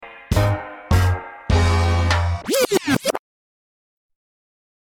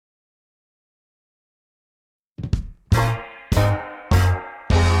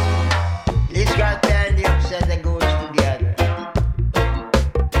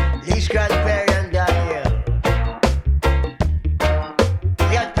He's got Perry and Daniel.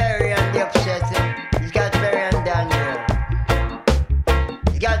 He's got Perry and the Upsetter. He's got Perry and Daniel.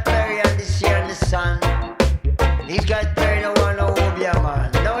 He's got Perry and the Sea and the Sun. He's got Perry no one no Obia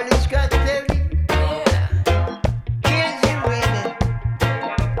man. No, he's got Perry. Crazy winning.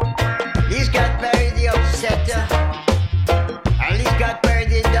 He's got Perry the Upsetter. And he's got Perry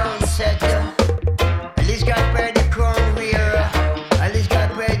the Downsetter. And he's got Perry the Crown Wearer. And he's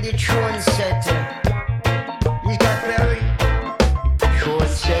got Perry the Throne Setter. He's got Perry Throne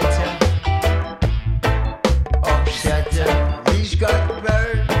Setter. Upsetter. He's got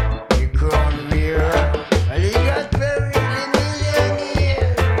Perry the Crown Wearer. And he's got Perry the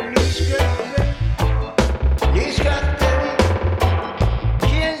Millionaire. And he's got Perry. He's got Perry.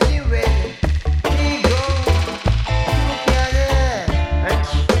 Crazy winning. He go together. And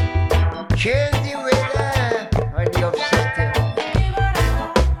change the weather and the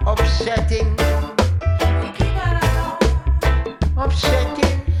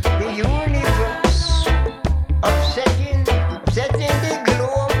upsetting the universe, upsetting the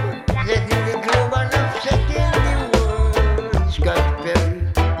globe, and upsetting the world. It's got Perry,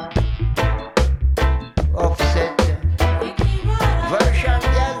 upsetter, version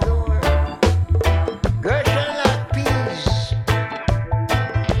galore, version like peace.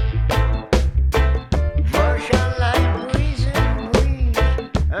 Version like breeze and breeze,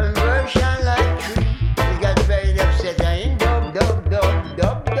 and version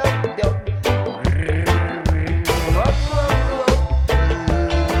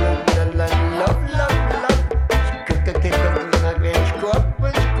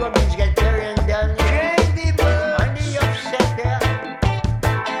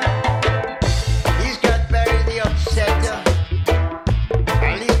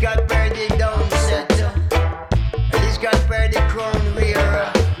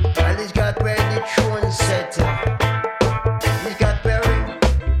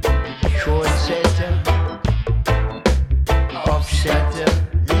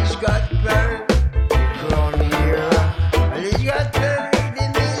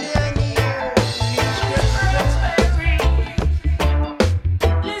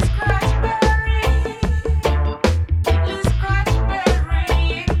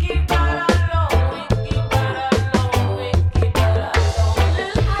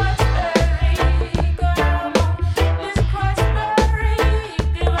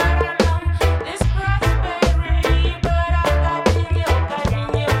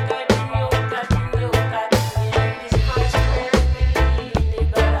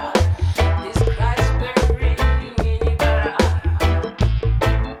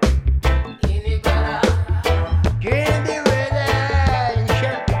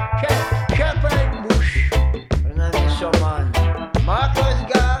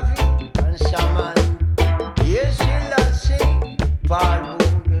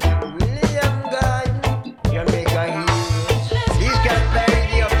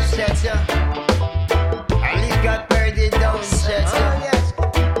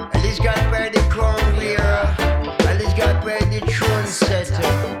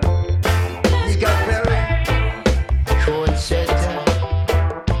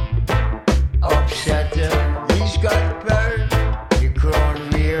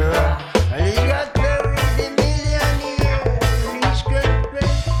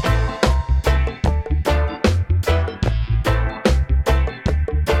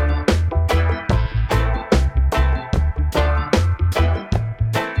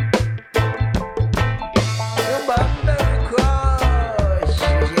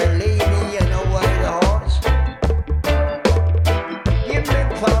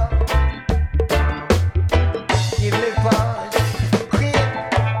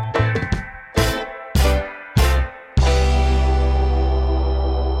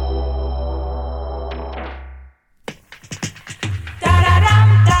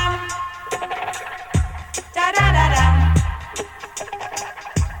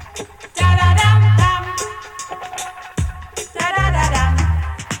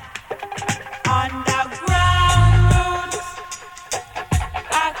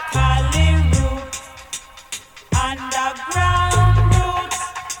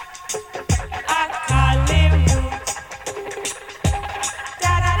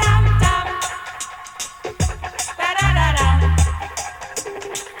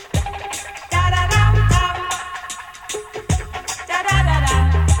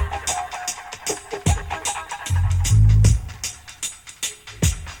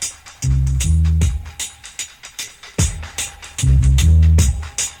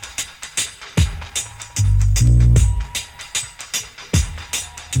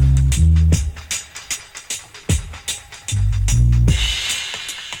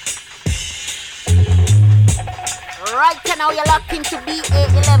right now you're locked into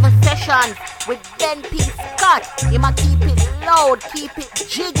BA11 sessions with Ben P. Scott. You must keep it loud, keep it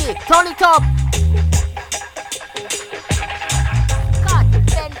jiggy. Turn it up. Scott,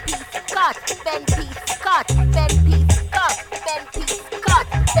 Ben P. Scott, Ben P. Scott, Ben P. Scott, Ben P. Scott,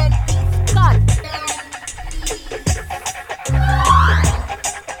 Ben P. Scott.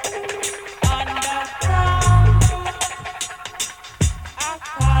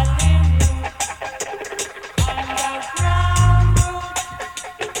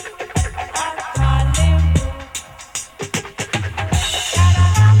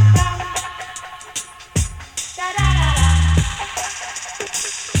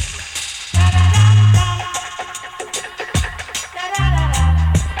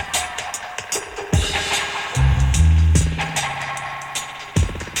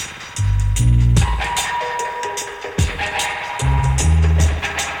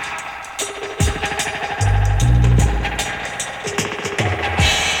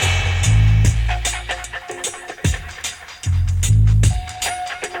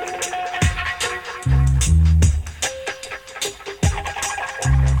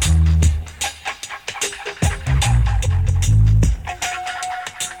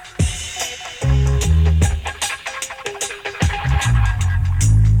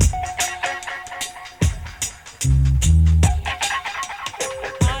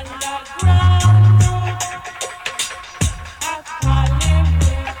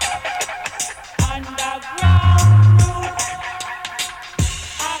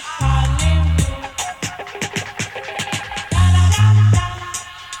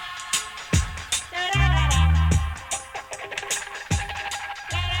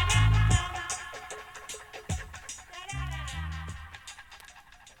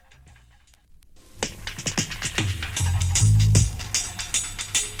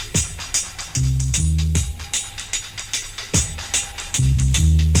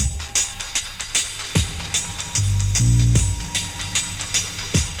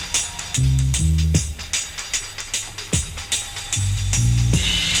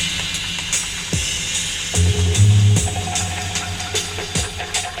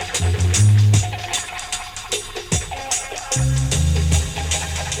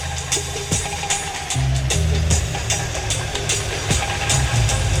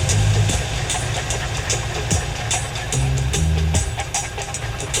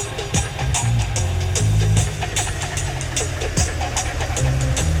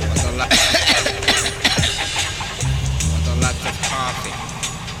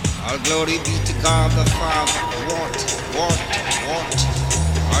 Glory be to God the Father, what?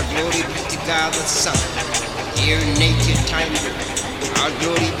 Our glory be to God the Son, here nature time. Our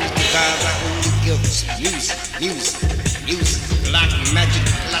glory be to God the Holy Ghost, music, black magic,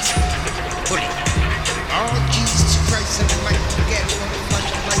 plastic, put it. Oh, Jesus Christ and the might together from the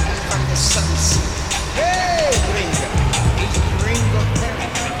flash of lightning from the sun's. Hey, bring up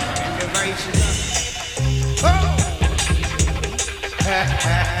and the rising up. Oh!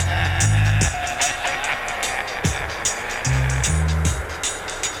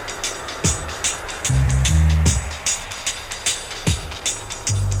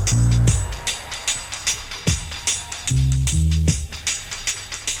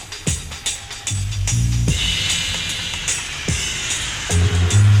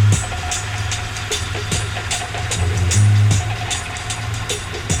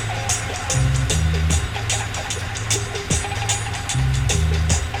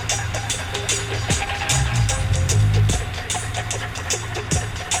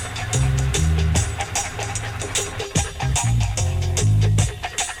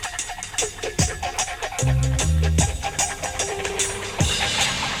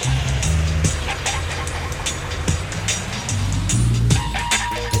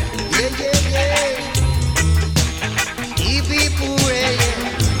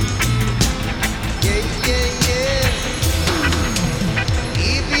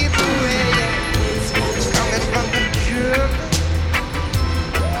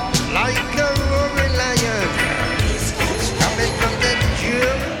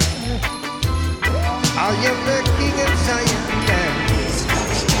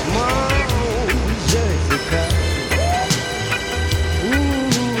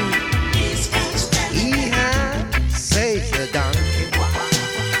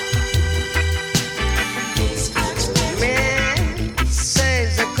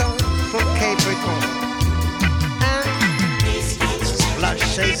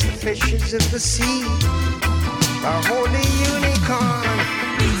 Fishes of the sea, a holy unicorn.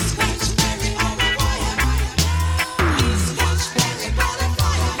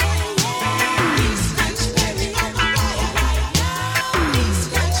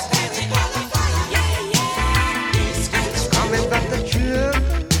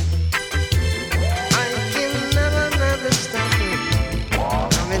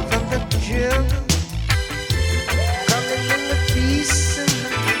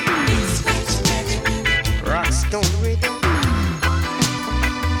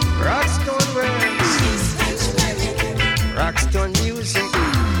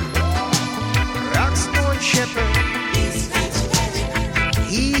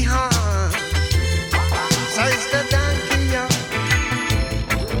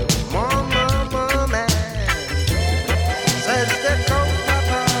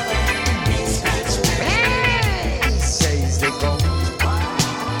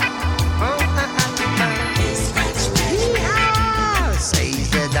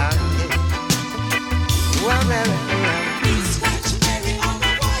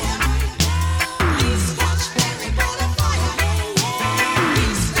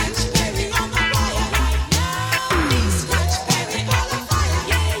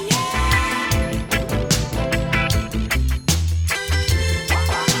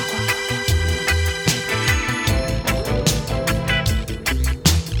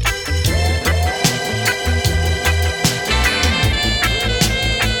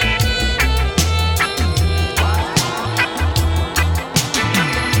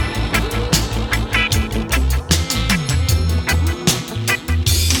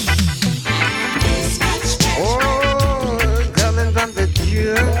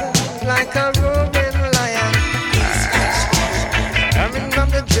 like a roaring lion. Coming from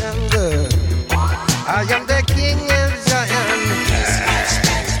the jungle, I am the king of Zion.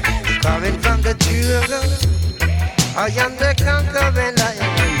 Coming from the jungle, I am the conquering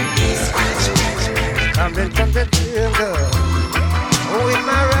lion. Coming from the jungle, with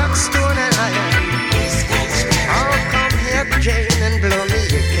my rock, stone and iron. Oh, come here, Jane, and blow me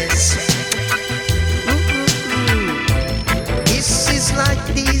a kiss. Kisses like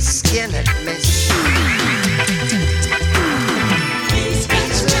these cannot miss. These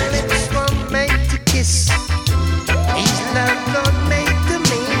lips were made to kiss. These love not made to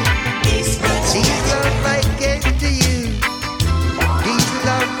me. These love I gave to you. These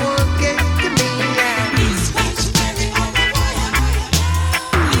love were gave to me.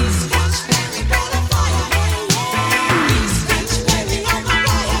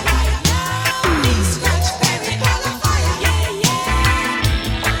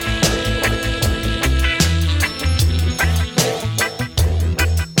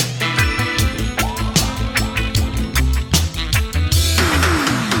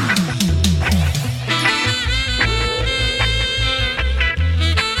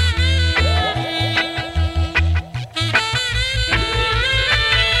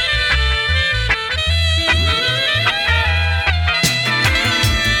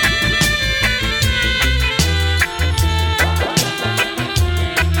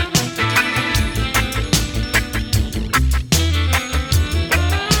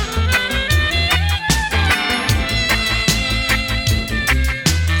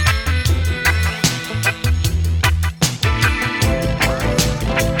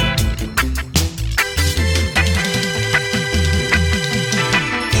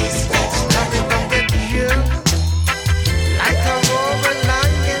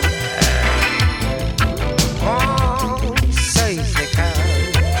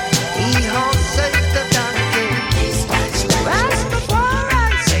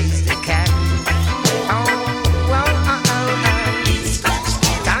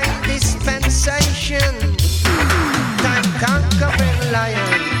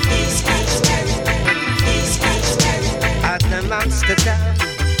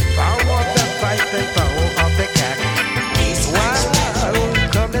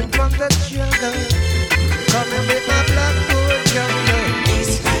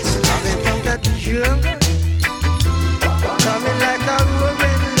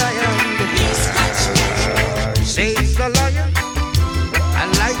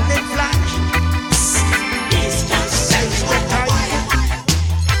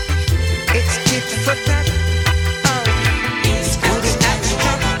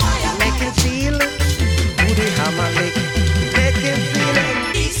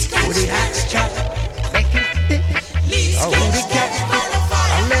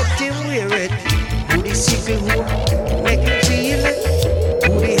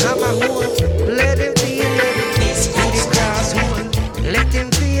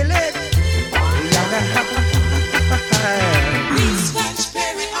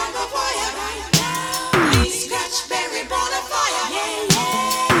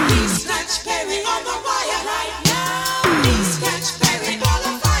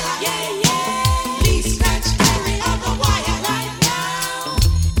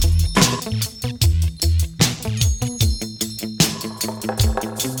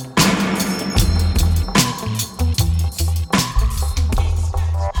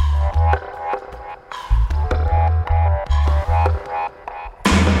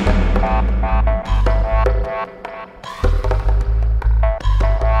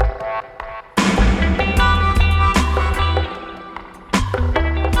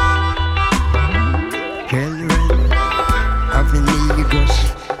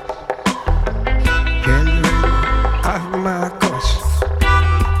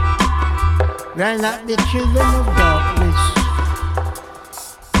 They're not the children of darkness.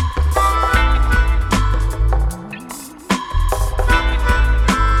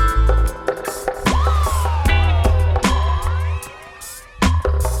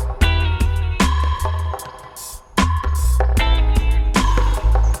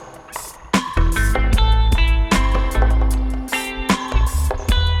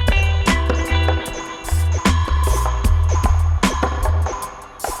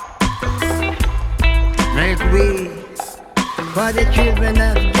 For the children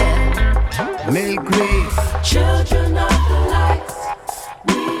of God, make way. Children of the light,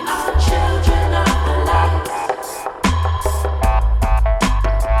 we are children of the light.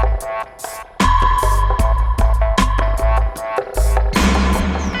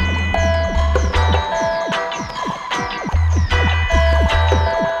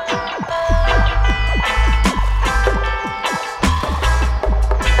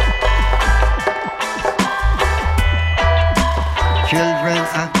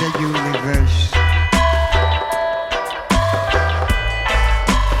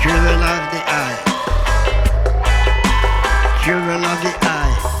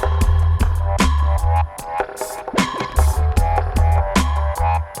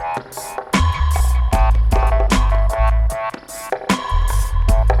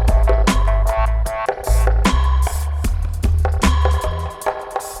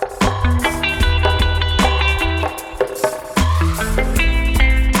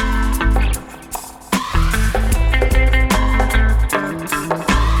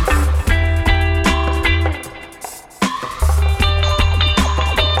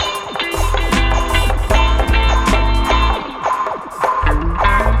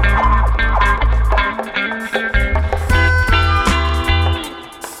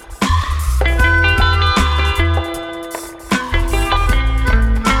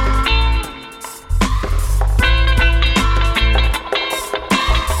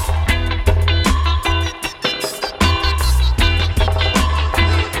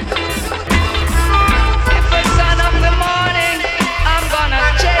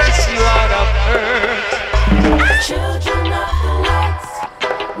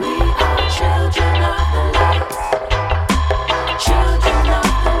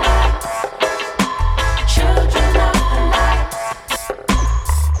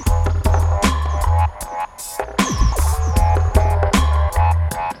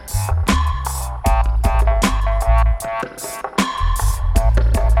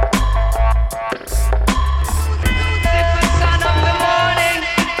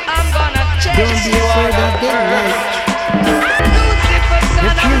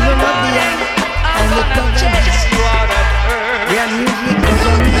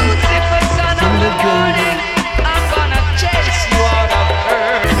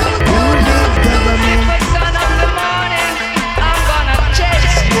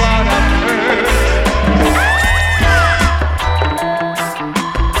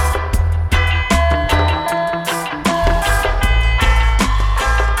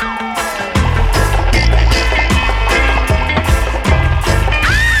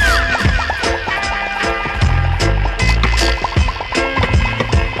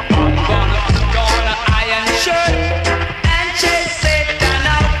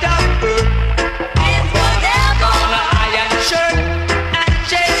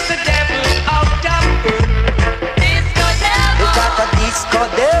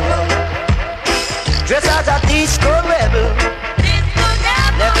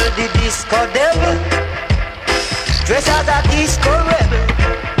 the disco devil, dress as a disco rebel.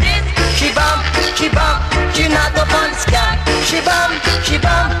 She bump, she not up on the sky. She bump, she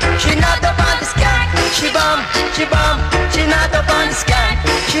not up on the sky. She bump, she not up on the sky.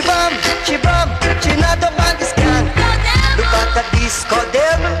 She bump, she not up on the sky. Look at the disco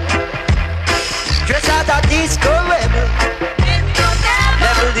devil, dress as a disco rebel.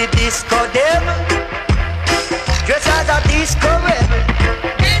 Level the disco devil, dress as a disco rebel.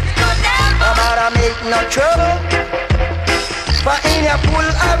 Nobody make no trouble, for in your pool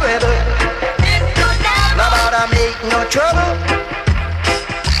a rebel. Nobody make no trouble,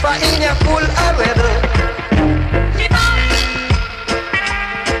 for in your pool a rebel.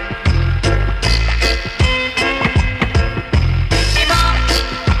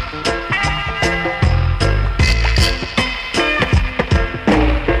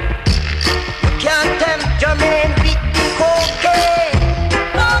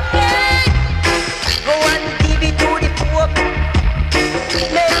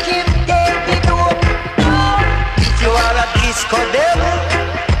 Disco devil,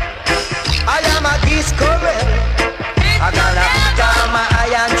 I am a disco rebel. I gotta put on my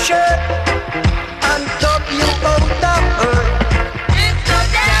iron shirt and top you out of earth.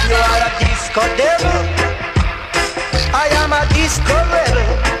 You are a disco devil, I am a disco rebel.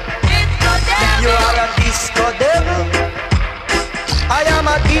 You are a disco devil, I am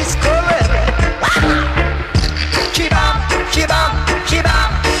a disco rebel. She bam, she bam, she bam,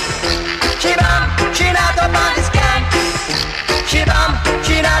 she bam, she not up on the sky. She bam,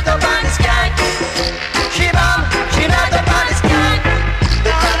 she not up on the sky. She bam, she not up on the sky.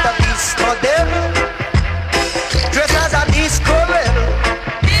 They got a disco devil, dress as a disco rebel.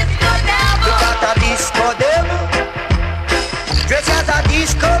 They got a disco devil, dress as a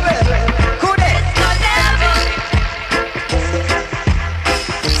disco rebel. Who they?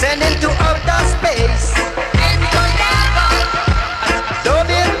 Send him to outer space. Love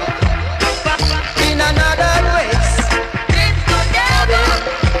him in another race.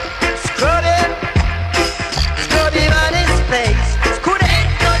 Scrub him on his face. Could it?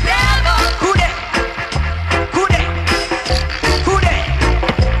 Could it? Could it? Could it? Could it?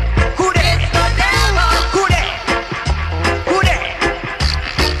 Could it? Could it? Could it?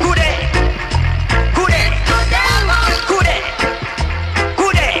 Could it? Could it?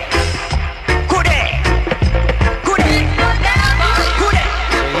 Could it? Could it? Could it? Could it?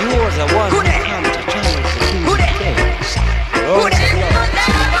 You was the one who come to challenge the king's things. Lord, you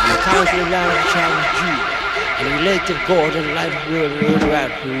counted down to challenge you, and you let the God and life will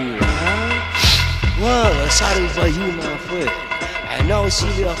right for you, huh? Well, sorry for you, my friend. I now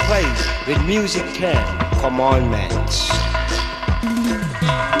see your face with music can commandments.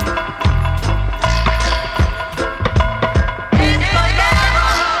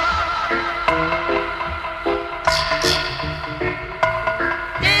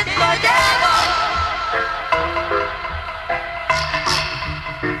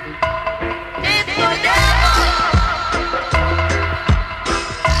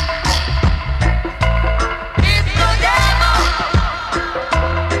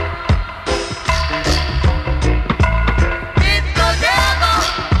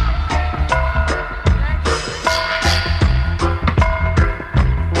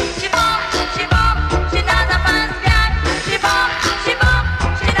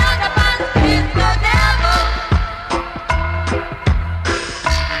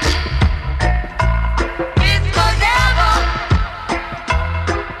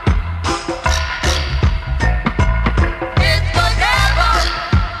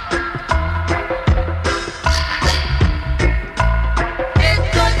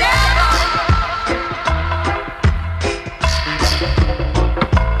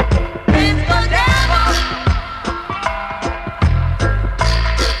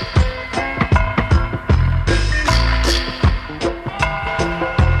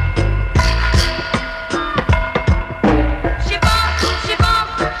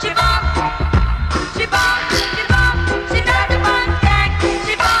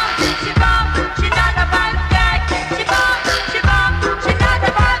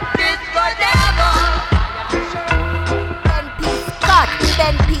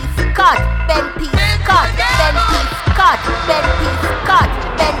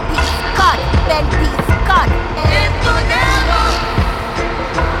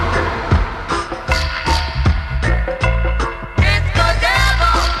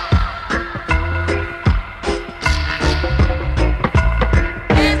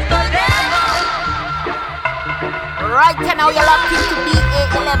 Right now you're locked into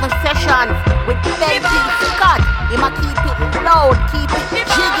BA11 sessions with Benji Scott. You must keep it loud, keep it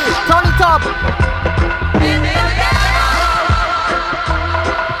jiggy.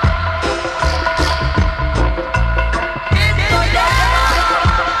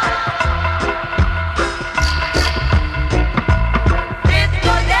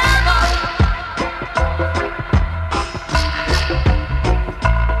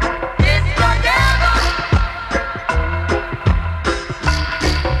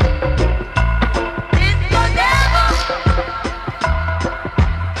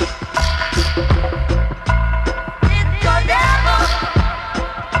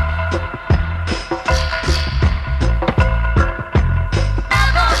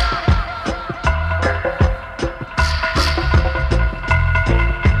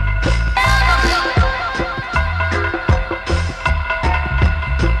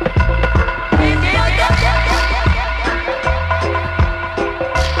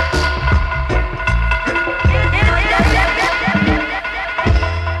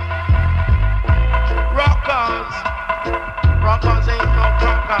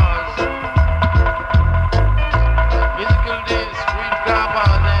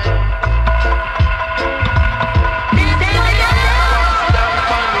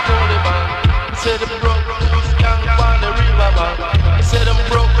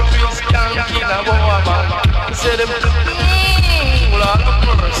 say them, Lord of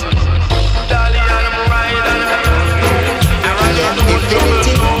mercy. Dolly and I'm right and I'm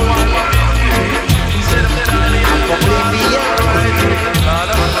Infinity. Oblivion. I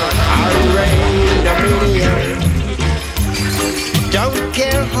reign dominion. Don't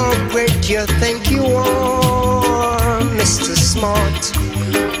care how great you think you are, Mr. Smart.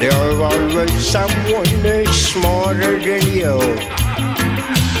 There are always someone that's smarter than you.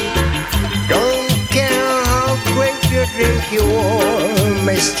 Don't care how great you think you are,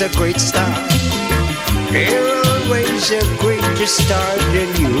 Mr. Great Star. There are always a greater star than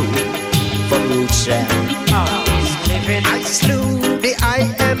you. From Roots Sound. I slew the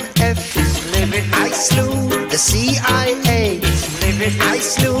IMF. I slew the CIA. I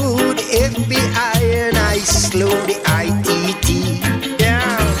slew the FBI and I slew the ITT.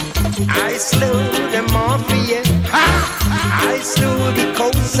 Yeah. I slew the mafia. I slew the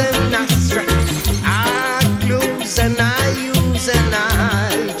Cosa Nostra. I lose and I use and I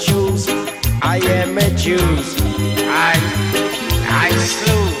choose. I am a Jew. I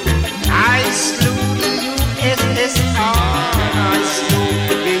slew the USSR. I slew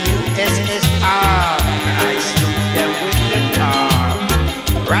the USSR. I slew them with the tar.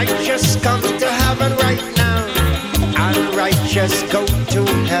 Righteous come to heaven right now, and righteous go to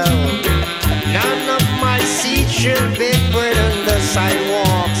hell. None of my seed should be put on the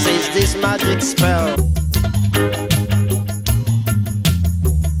sidewalks. Is this magic spell?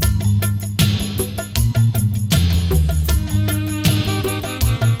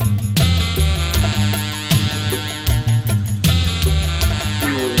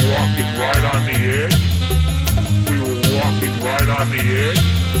 On the edge. We were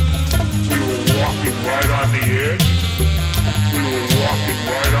walking right on the edge. We were walking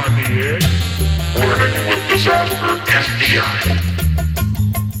right on the edge. Warning with disaster, FBI.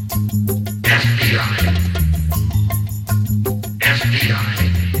 FBI. FBI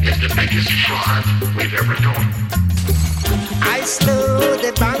is the biggest fraud we've ever known. I slew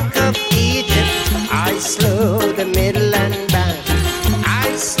the Bank of Egypt. I slew the Midland Bank.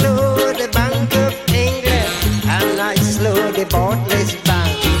 I slew the Bank of England. And I slew the Barclays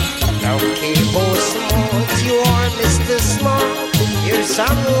Bank. Okay, oh smart, you are Mr. Smart. You're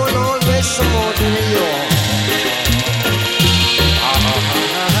someone always smarter than you are.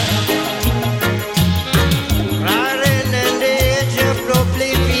 Riding on the edge of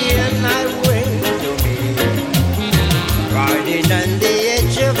oblivion, I wait to me. Riding on the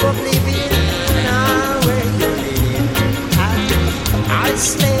edge of oblivion, I wait to me. I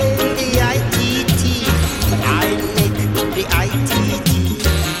slay the ITT. I nick the ITT.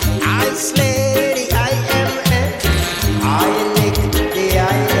 I slay the IMF. I nick the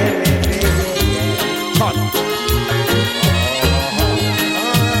IMF. Cut.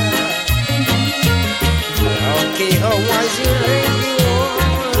 Okay, how was your radio?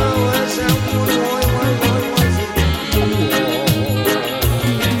 How was that? What was it?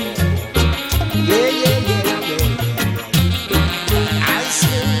 Yeah. I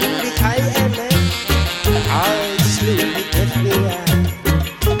slew the IMF. I slew the FBI.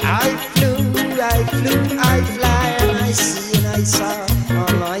 I fly, and I see and I saw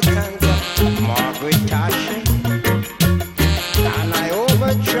all I can get. Margaret Thatcher. And I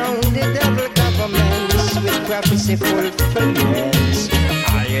overthrown the devil governments with prophecy fulfillments.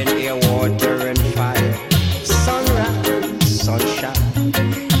 Iron, air, water, and fire. Sunrise, sunshine.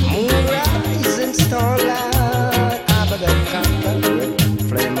 Moonrise and starlight. Abba-da-ka-ka with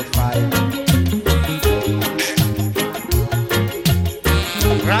flame of fire.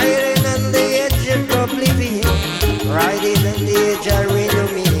 Riding on the edge of oblivion. Riding on the edge of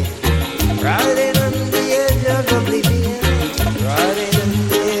renown. Riding on the edge of oblivion. Riding on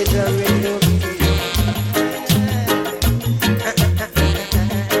the edge of renown.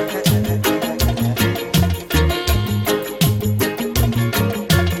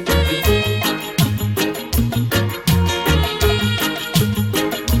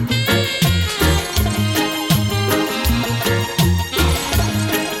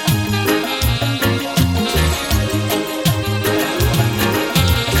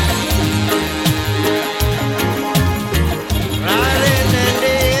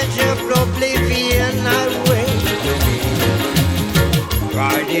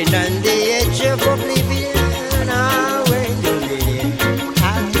 Riding on the edge of oblivion, I went to live. I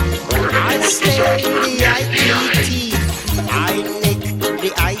slay the ITT. I nick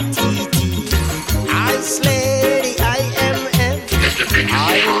the ITT. I slay the IMF. I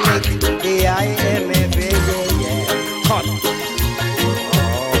nick the IMF. Yeah. Cut.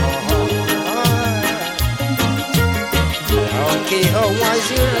 Okay, how was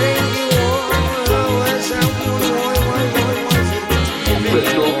your radio? How was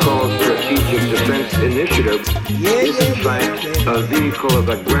initiative is in fact a vehicle of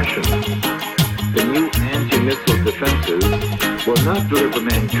aggression. The new anti-missile defenses will not deliver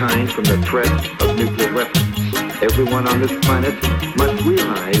mankind from the threat of nuclear weapons. Everyone on this planet must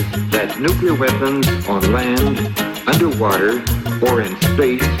realize that nuclear weapons on land, underwater, or in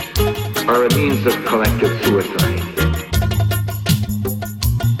space are a means of collective suicide.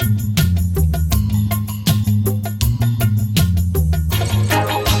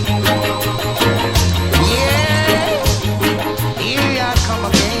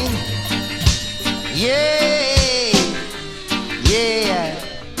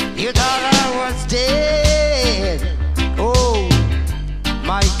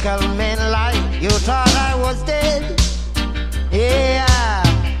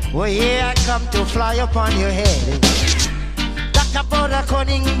 Fly upon your head. Talk about a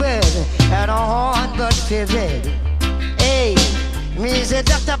cunning bird and a horned feathered. Hey, me say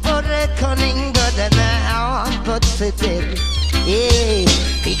talk about a cunning bird and a horned feathered. Hey,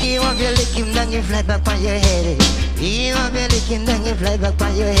 pick him up, you lick him down, you fly back on your head. Pick him up, you lick him down, you fly back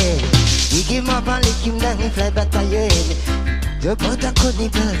on your head. Pick him up and lick him down, you fly back on your head. Talk about a cunning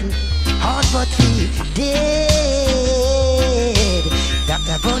bird, hard but feathered.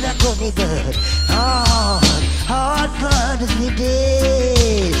 Dr. Buddha Coney Bird, hard bird we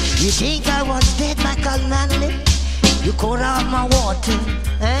did. You think I was dead, Michael Manley? You could have my water,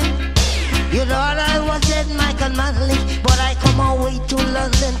 eh? You thought I was dead, Michael Manley, but I come away to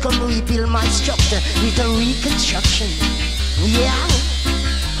London, come rebuild my structure with a reconstruction. Yeah,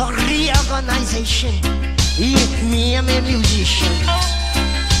 a reorganization. Me and my musicians,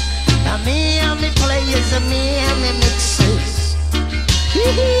 and me and my players, and me and my mixers.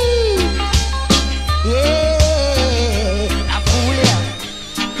 Yeah, I fool ya.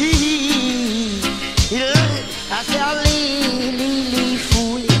 I say I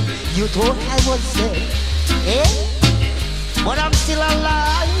fool ya. You thought I was dead, eh? But I'm still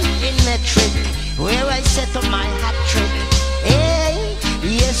alive in metric, where I set up my hat trick. Hey,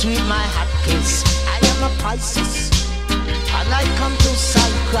 yes, with my hat case, I am a Pisces, and I come to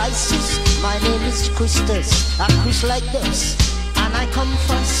solve crisis. My name is Christus, a Chris like this. And I come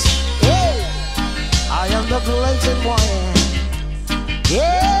first, hey, I am the blazing one.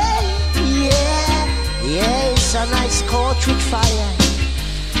 Yeah, it's a nice coach with fire.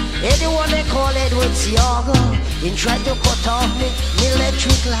 Anyone they call Edward's Yago, and try to cut off me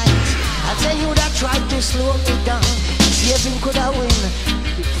electric light. I tell you that tried to slow me down, see if him could have win.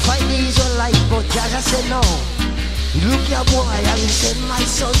 Fight the Israelite, but Jaja said no. Look ya boy, I will send my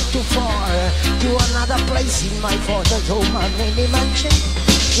son too far, to another place in my father's home and many mansion.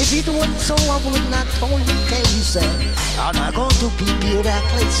 If it weren't so, I would not only tell you, sir, I'm not going to prepare that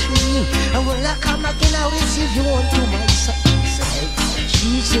place for you. And when I come again, I'll receive you unto myself.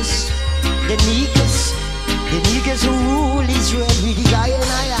 Jesus, the niggas who rule Israel with the iron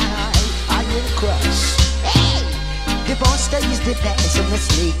cross. Hey! The monster is the dance and the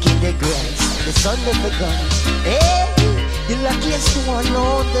snake in the grass, the son of a gun. Hey, the luckiest one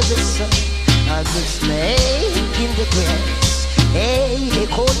under the sun, and the snake in the grass. Hey, they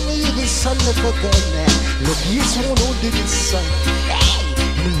call me the son of a gun. Luckiest one under the sun. Hey,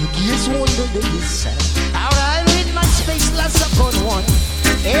 luckiest one under the sun. Alright, with my space lots upon one.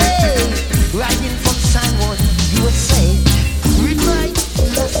 Hey, riding from San Juan, USA. With my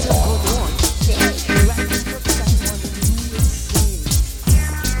lots upon one. Hey, riding from San Juan.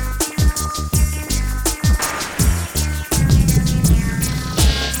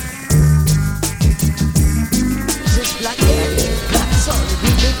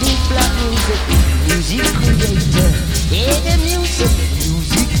 Music creator, yeah, the music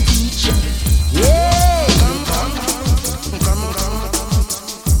teacher, yeah, come.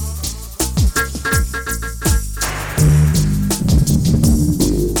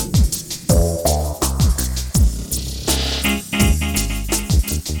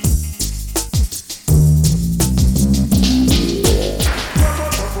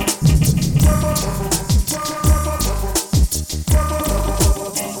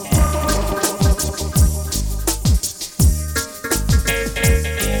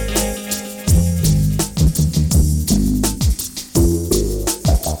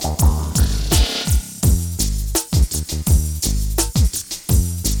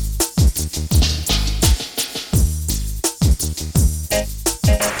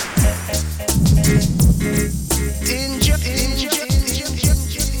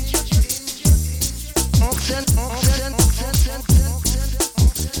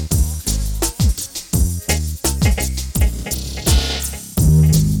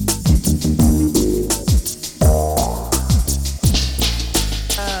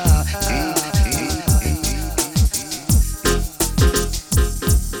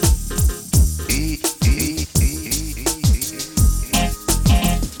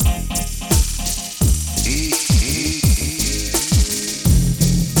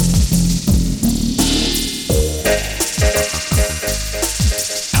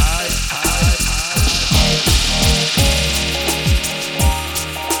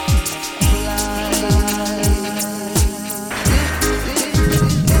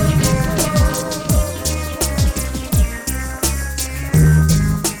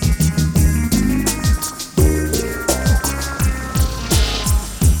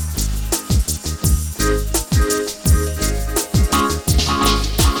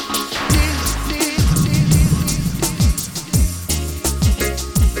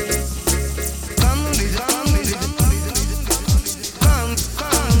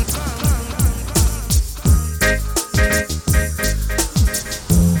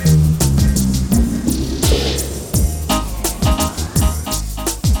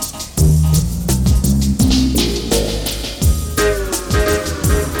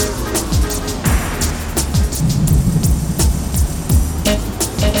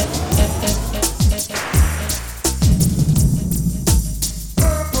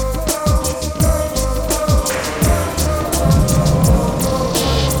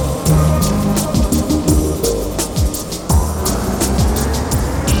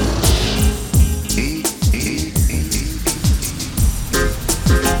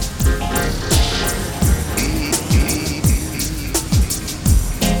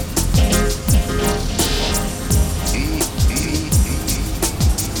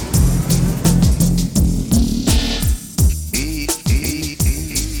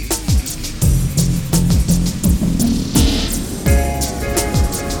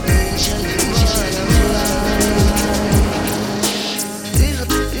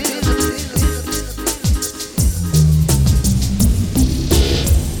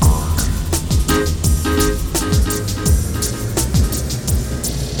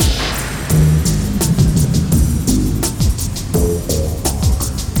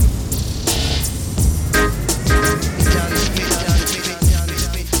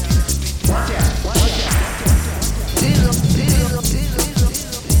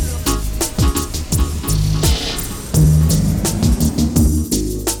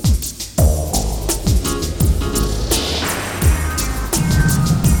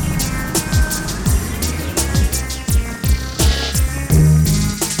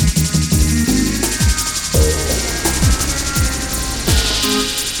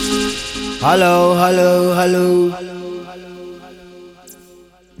 Hello, hello, hello.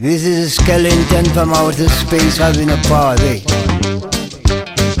 This is a skeleton from outer space having a party.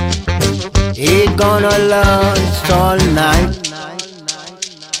 It gonna last all night.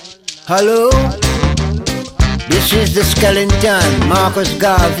 Hello? This is the skeleton, Marcus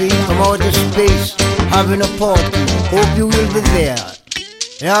Garvey from outer space having a party. Hope you will be there.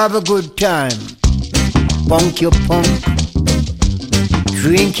 Have a good time. Punk your punk.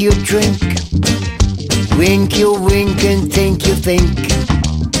 Drink you drink. Wink you wink and think you think.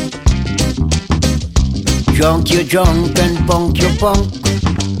 Drunk you drunk and punk you punk.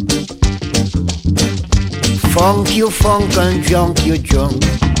 Funk you funk and drunk you drunk.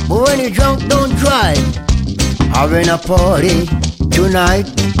 But when you drunk don't drive. Having a party tonight.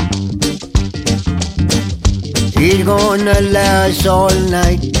 It's gonna last all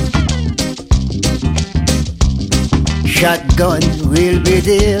night. Shotgun will be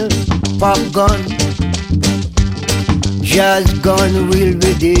there. Pop gun. Jazz gun will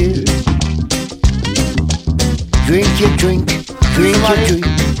be there. Drink you drink. Drink you drink.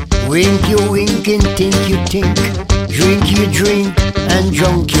 Wink you wink and think you think. Drink you drink and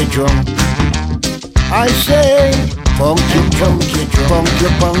drunk you drunk. I say, funk you drunk you drunk. Funk you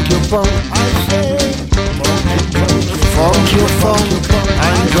funk you funk. I say, funk you funk you funk you funk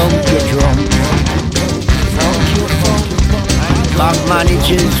and drunk you drunk. Funk you funk you funk. Bank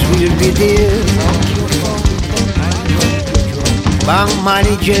managers will be there. Bank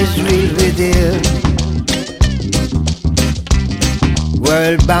managers will be there.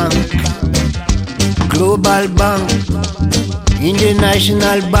 World Bank, Global Bank,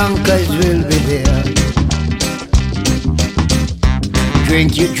 international bankers will be there.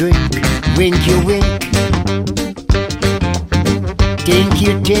 Drink you drink, wink you wink. Think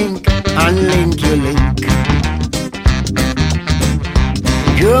you think, and link you link.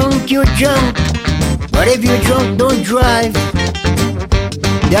 Drunk you drunk, but if you're drunk don't drive.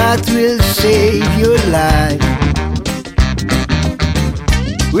 That will save your life.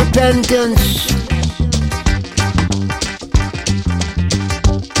 Repentance,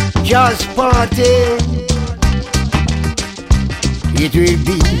 just party. It will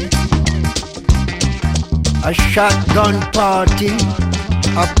be a shotgun party,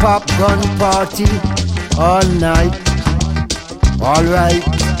 a popgun party, all night, alright.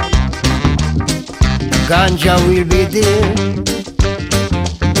 Ganja will be there.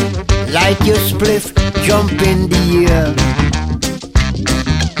 Light your spliff, jump in the air.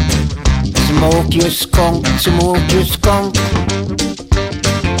 Smoke your skunk, smoke your skunk.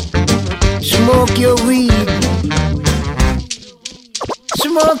 Smoke your weed.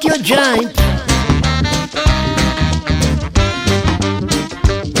 Smoke your joint.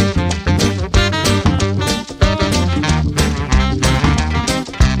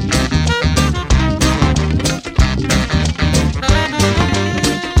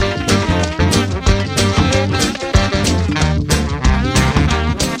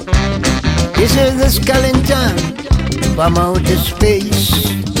 This is the skeleton from outer space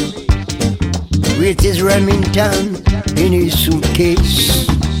with his Remington in his suitcase.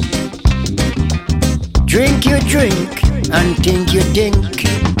 Drink you drink and think you think.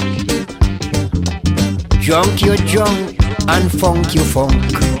 Drunk you drunk and funk you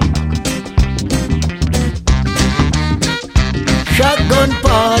funk. Shotgun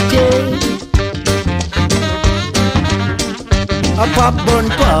party, a popcorn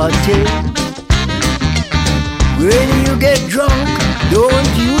party. When you get drunk,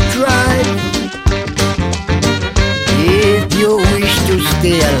 don't you drive. If you wish to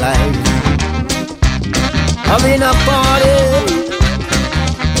stay alive, having a party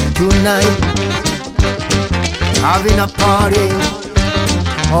tonight. Having a party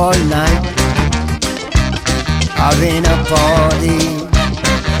all night. Having a party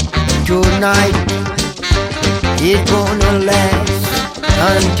tonight. It's gonna last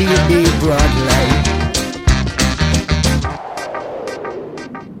until the broad light.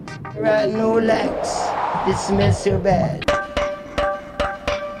 Right, no legs, dismiss your bed.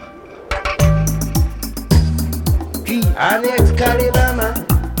 I'm Excalibur man.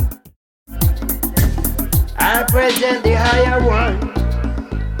 I present the higher one.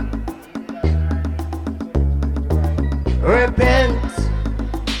 Repent,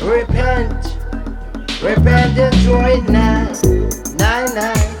 repent, repent and throw it now.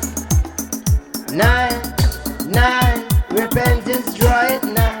 9, repentance, draw it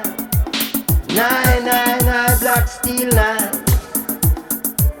now. 9, black steel 9.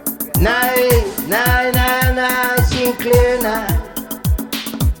 9, Sinclair 9.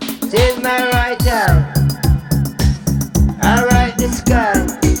 Save my right hand. I write the sky.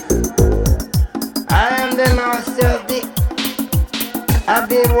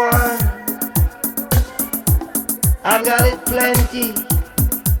 I've got it plenty.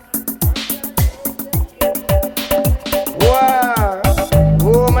 War,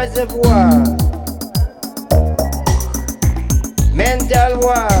 war myself war. Mental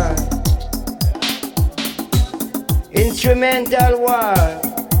war. Instrumental war.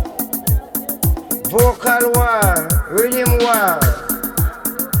 Vocal war. Rhythm war.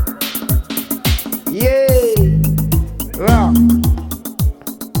 Yeah. Rock.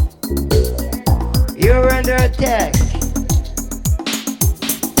 You're under attack.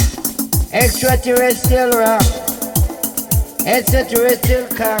 Extraterrestrial rock. Extraterrestrial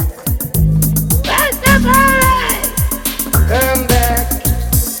cock. Come back.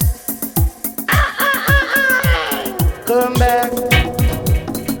 Come back.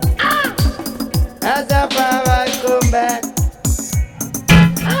 As a power, come back.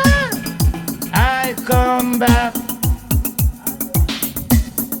 I come back.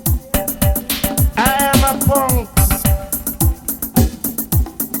 I am a punk.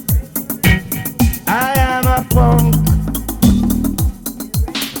 I am a punk.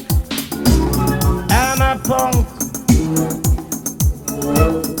 I'm a punk.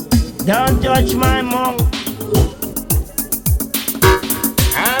 Don't touch my monk.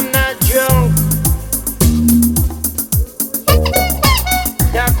 I'm not drunk.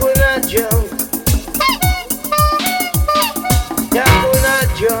 Taco not drunk. Taco not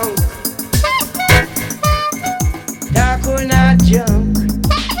drunk. Taco not drunk.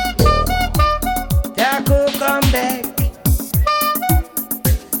 Taco come back.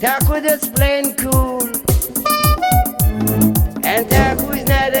 Taco just plain cool. And Taco is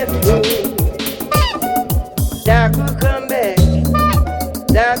not a fool. Taco come back.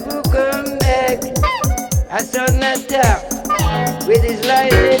 Taco come back. I saw that tap with his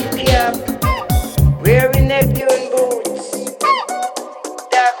lightning cap, wearing Neptune boots.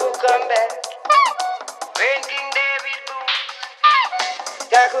 Taco come back. Wearing King David boots.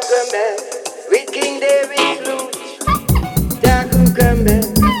 Taco come back with King David flute. Taco come back.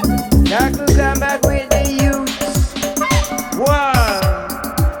 Taco come back with the youths. War.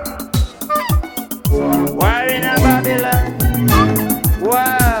 War in a Babylon.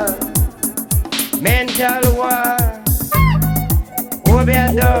 War. Mental war. Obia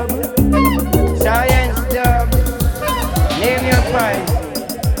dub. Science dub. Name your price.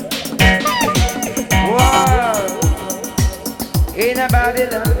 War. In a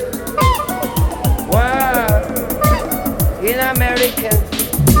Babylon. War. In America.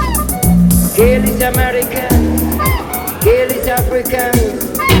 Gale is American. Gale is African.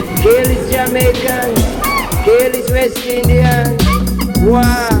 Gale is Jamaican. Gale is West Indian.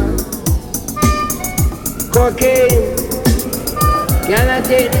 Wow. Cocaine. Cannot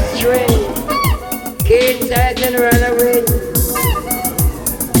take this train. Cane sight and run away.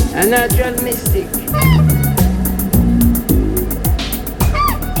 A natural mystic.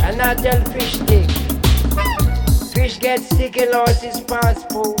 A natural fish stick. Fish gets sick and lost his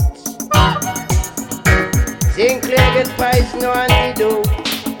passport. Sinclair get pies, no antidote.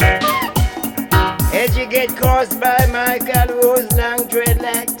 Edgy get caused by Michael Rose long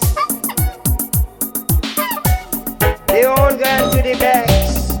dreadlocks. They all gone to the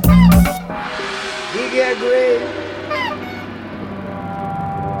backs. Dig your grave.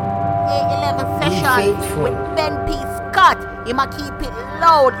 BA11 session with Ben P. Scott. You must keep it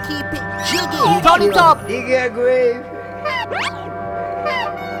loud, keep it jiggy. Turn it up. Dig your grave.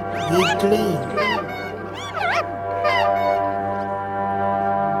 Be clean.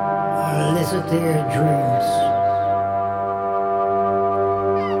 Listen to your dreams.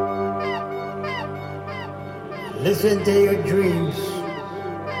 Listen to your dreams.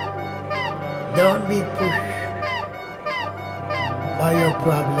 Don't be pushed by your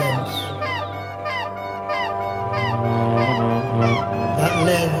problems. Not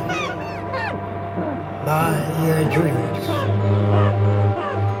led by your dreams.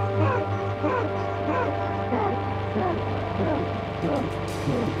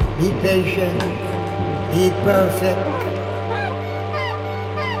 Be patient, be perfect,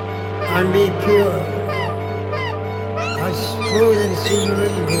 and be pure, as smooth and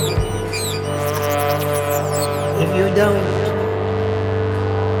silvery. If you don't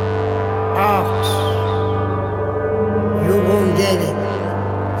ask, you won't get it.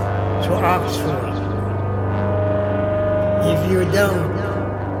 So ask for it. If you don't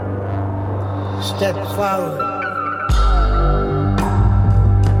step forward,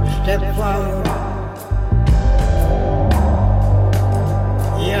 step forward.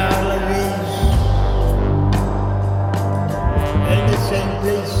 Yeah, always in the same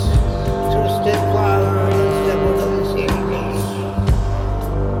place. So step forward and step out of the same place.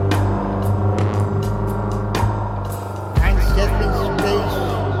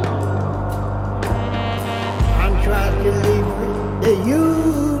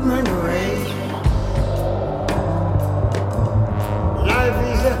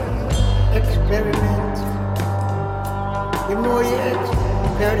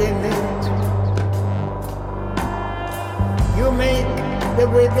 the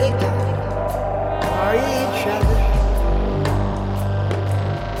way better for each other.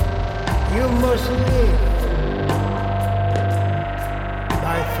 You must live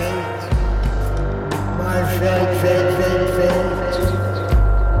by faith, faith,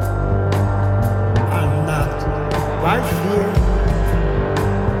 and not by fear.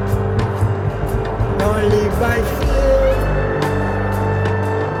 Don't live by fear.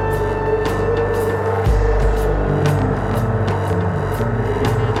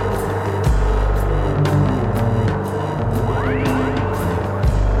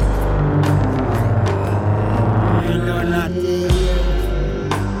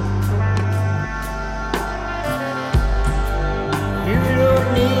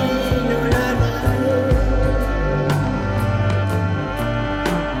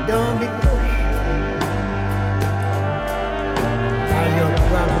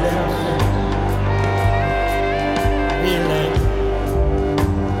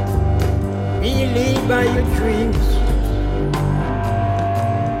 By your dreams.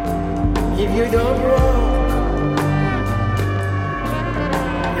 If you don't walk,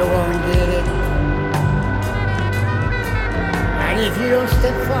 you won't get it. And if you don't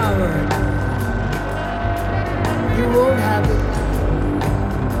step forward, you won't have it.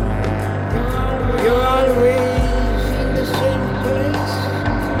 You're always in the same place,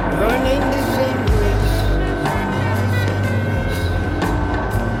 running the same race.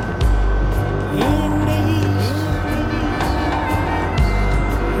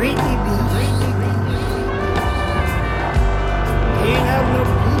 Can't have no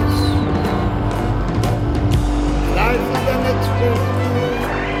peace. Life is an experiment.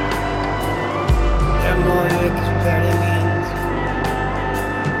 The more you experiment,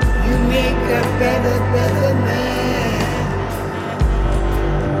 you make a better man.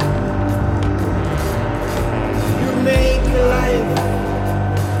 You make life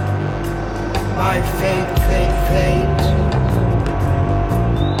by faith.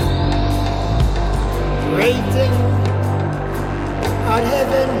 Waiting on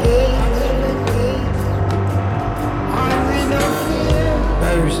heaven gate, and we no fear.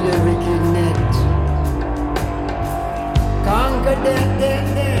 There's the wicked net. Conquer death.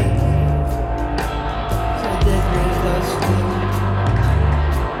 So death makes us sting.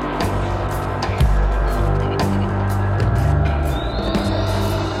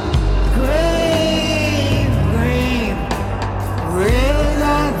 Grave, where is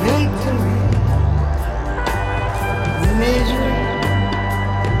our victory? Misery,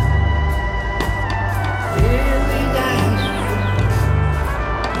 weary dance,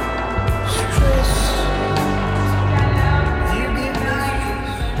 stress, you give me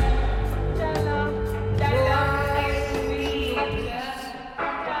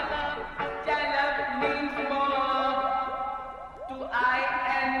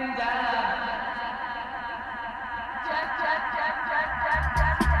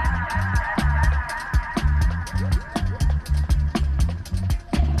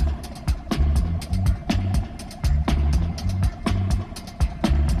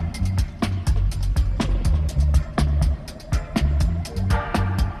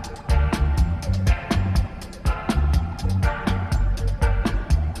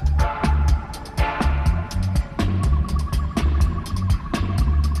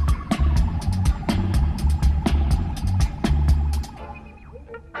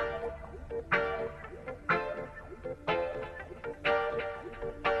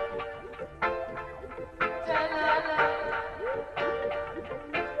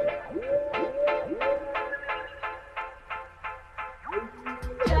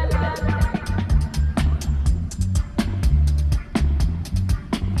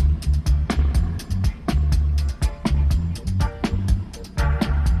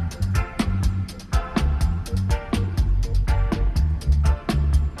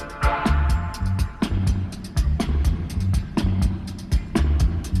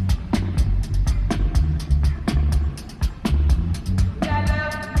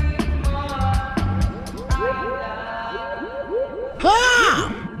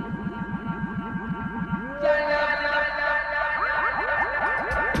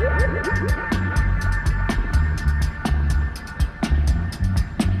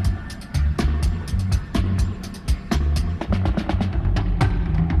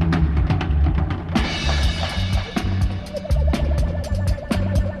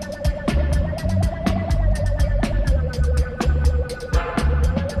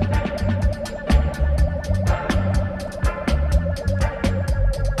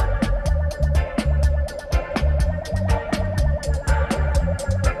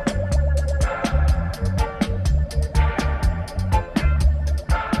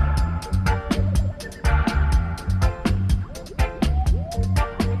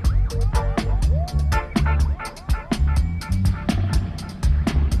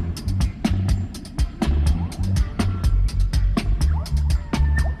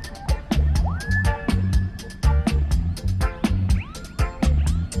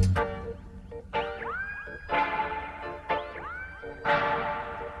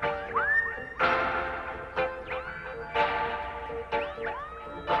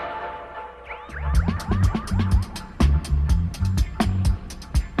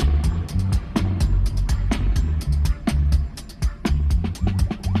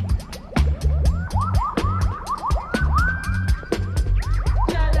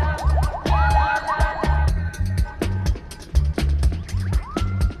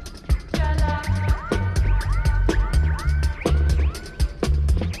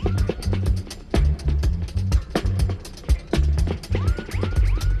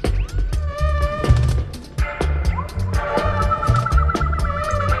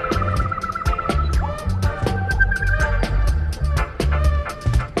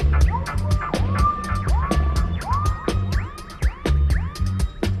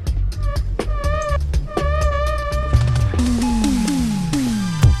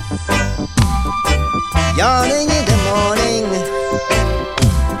Yawning in the morning,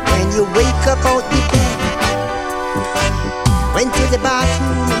 when you wake up out the bed, went to the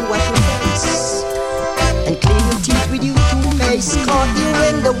bathroom and wash your face, and clean your teeth with your toothpaste. Caught you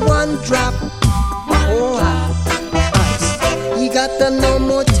in the one drop. Oh, you got the no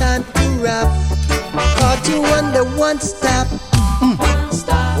more time to rap. Caught you on the one stop.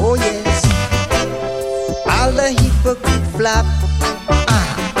 Oh yes, all the hypocrite flap.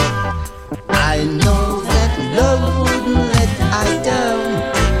 I know that love wouldn't let I down.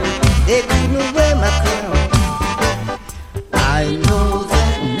 They couldn't wear my crown. I know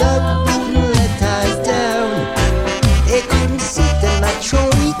that love wouldn't let I down. They couldn't sit in my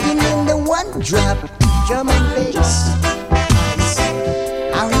throne, eating in the one drop. Drum and bass,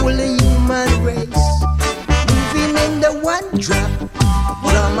 a whole human race, moving in the one drop.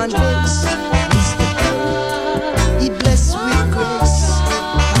 Drum and bass, He blessed with grace.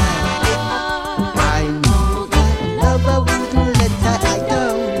 I know that love I wouldn't let I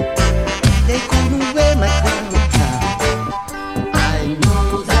down. They couldn't wear my crown. I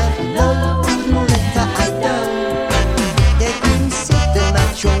know that love wouldn't let I down. They couldn't sit in my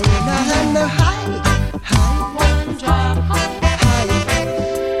throne. And the high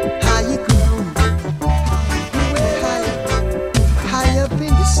ground, high up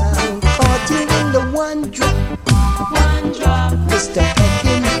in the sound. Caught you in the one drop. Mr.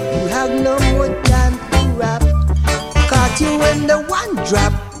 Peckin, you have no more time to rap. Caught you in the one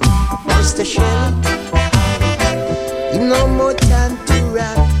drop. Mr. Shelley, you no more time to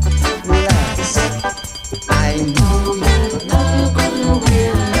rap. Relax, I know you couldn't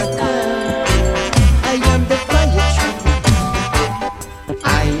wear my crown. I am the fire tree. I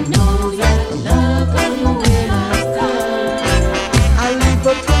know that love couldn't wear my crown. I live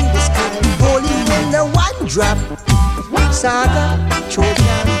up in the sky, holding in the one drop. Saga,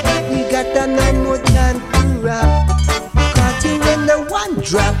 Trojan, we got the no more time to rap. Caught you in the one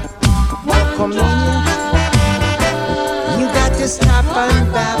drop. Communion, you got to stop and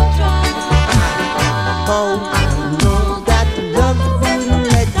rap. Oh, I know that love wouldn't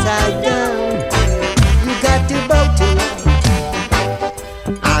let I down. You got to bow to love.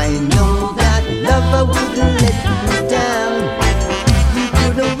 I know that love wouldn't let me down. You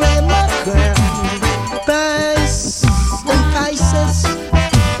couldn't wear my crown. Pies and Pisces,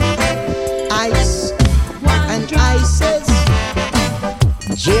 ice and ices,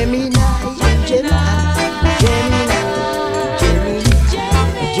 Gemini,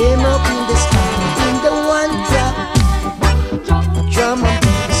 Gem up in the sky, in the one drop. Drum and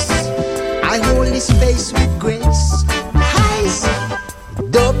bass, I hold his face with grace. Highs,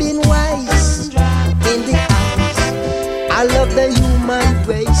 dubbing wise, in the eyes. I love the human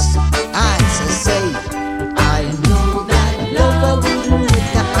race. As I say, I know that love I wouldn't let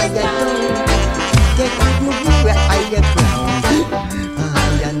the higher down. They couldn't wear a higher crown.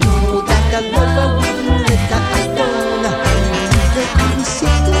 I know that the love I wouldn't let the higher down. They couldn't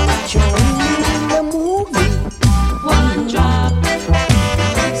sit in the throne in the movie. One drop.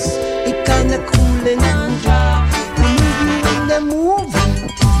 It kinda cool and cool. The movie in the movie,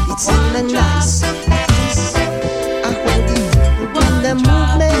 it's in a nice. I hold it in the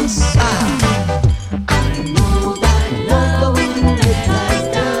movements. I know that love I wouldn't let I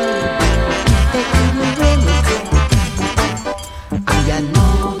down. They couldn't wear me crown. I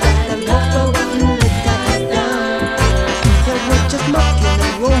know that the love I wouldn't let I down. They were just mocking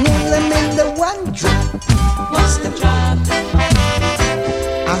and rolling in the one drop. What's the drop?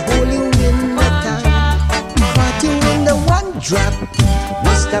 I hold you in the time. Caught you in the one drop.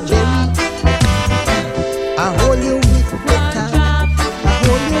 Mr. Berry, I hold you with the time. I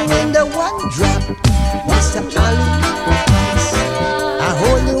hold you in the one drop. Mr. Ali, I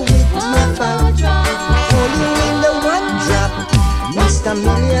hold you with your phone. Hold you in the one drop. Mr.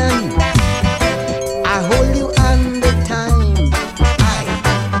 Million, I hold you on the time.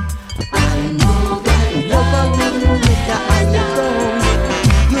 I know that love I wouldn't let the higher go.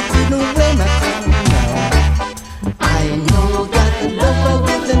 You couldn't wear my crown. I know that love I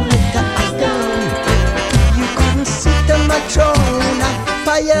wouldn't let the higher go. You couldn't sit on my throne of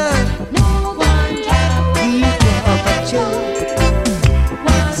fire. We were a chill.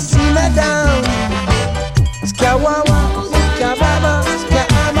 Simmer down. Skawawa, skababa,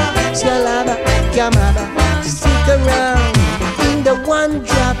 skama, skalaba, gamaba. Stick around in the one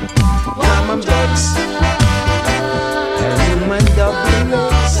drop. Come on, Bex. Human double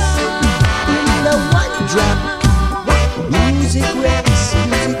race. In the one drop. Music race,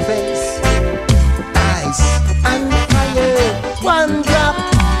 music face. Ice and fire. One drop.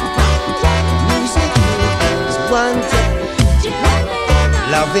 Music is one drop.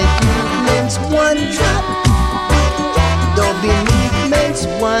 Love it movements, one drop.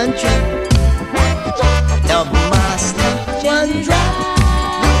 one drop. The master, one drop.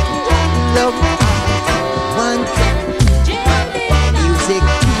 Love, one drop. Music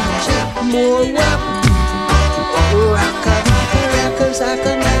teacher, more wap. Rockers, I'm a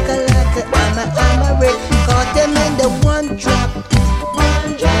red. Caught them in the one drop.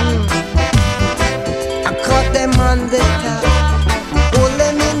 I caught them on the top. Hold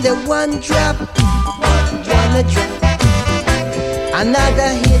them in the one drop. One drop.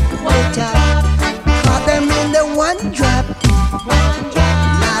 Another hit the top. Caught them in the one drop.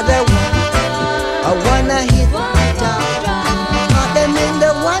 Another one. I wanna hit the top. Caught them in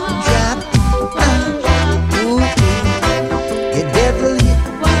the one drop. The devil hit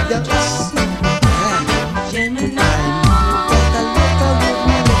the dust.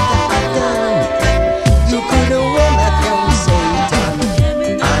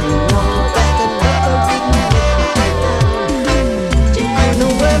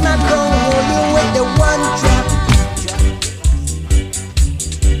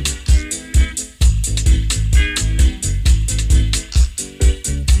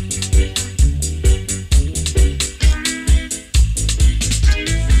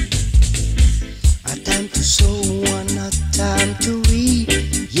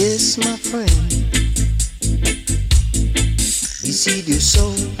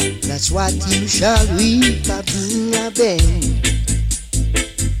 What you shall reap by being a band.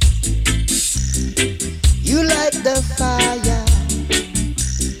 You light the fire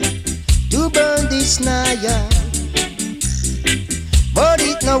to burn this naya, but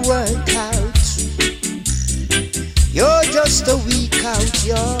it no work out. You're just a weak out,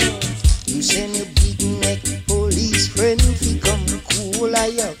 yo. You send your big neck police friend to come cool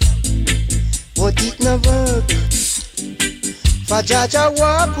I up, but it no work. For Jaja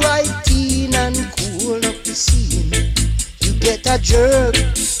walk right in and cool up the scene, you get a jerk.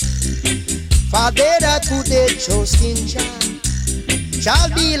 For they that put their trust in Jah shall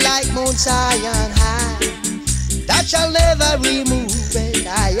be like Mount Zion high, that shall never remove it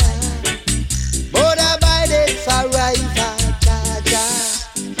higher, but abided forever. Jaja,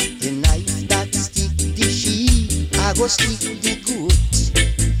 the knife that stick the sheep, I go stick the goat.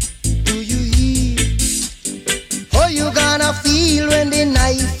 You gonna feel when the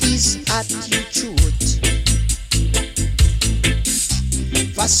knife is at your throat.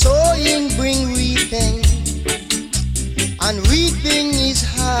 For sowing bring reaping, and reaping is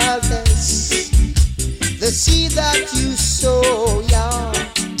harvest. The seed that you sow, yeah,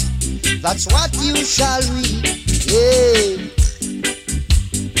 that's what you shall reap, yeah.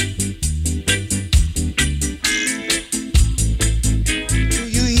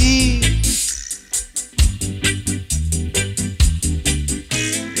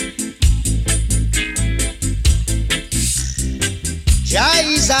 Jah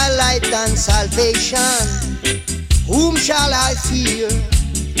is a light and salvation, whom shall I fear?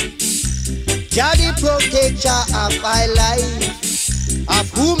 Jah the protector of my life, of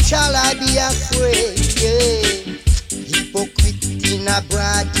whom shall I be afraid? Yeah. Hypocrite in a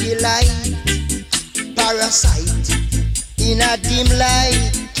broad daylight, parasite in a dim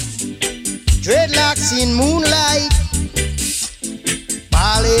light, dreadlocks in moonlight,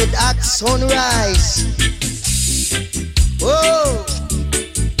 ballad at sunrise. Oh,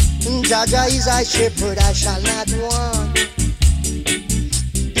 Jaja is a shepherd, I shall not want.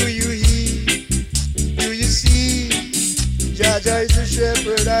 Do you hear? Do you see? Jaja is a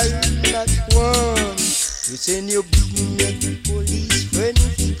shepherd, I will not want. You send your big neck police friend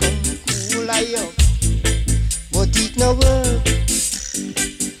to come cool I up, but it no work.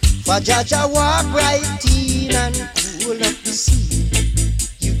 For Jaja walk right in and cool up the sea,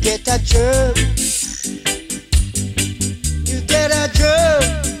 you get a jerk. You get a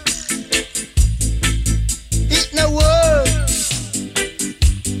jerk. It no work.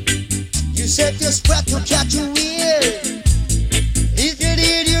 You set your spot to catch a wheel. If you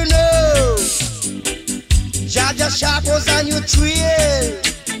did, you know, Jaja Sharp was on your trail.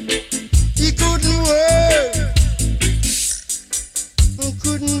 He couldn't work. He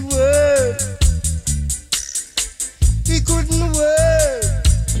couldn't work. He couldn't work.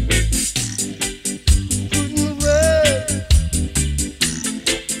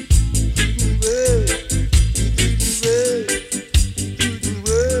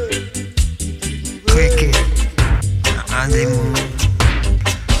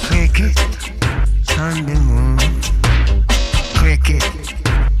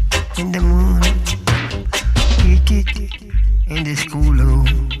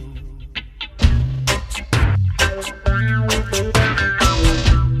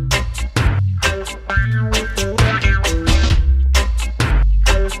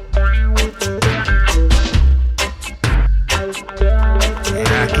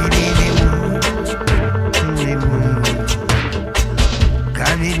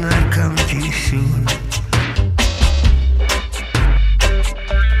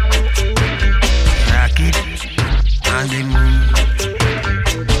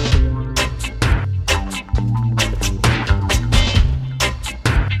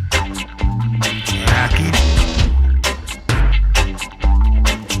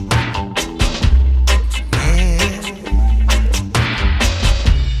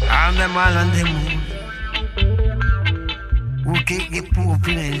 them all on the moon. Who kick the poop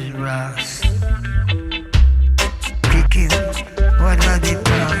in his rocks? Kick him, what are the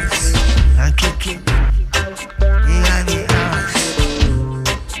pass? And kick him, he had the ass.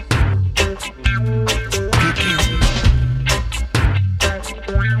 Kick him.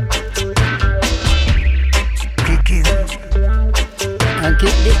 Kick him. And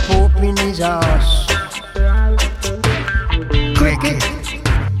kick the poop in his ass. Cricket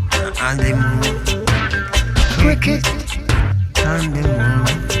on the moon. Cricket on the moon.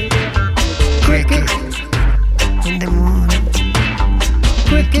 Cricket in the moon.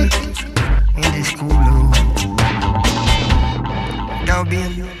 Cricket in the school room.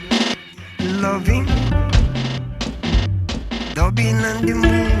 Dubbing, loving. Dubbing on the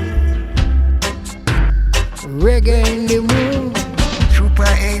moon. Reggae in the moon. Super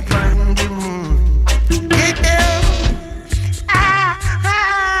 8 on the moon. Get down.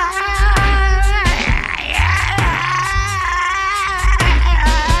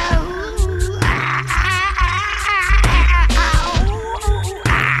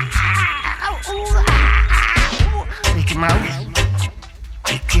 Mickey Mouse,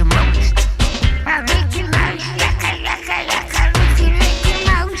 Mickey Mouse, Mickey Mouse, yaka yaka yaka, Mickey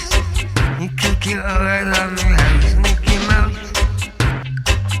Mouse, you kick it all around the house, Mickey Mouse.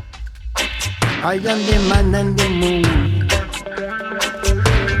 I am the man on the moon.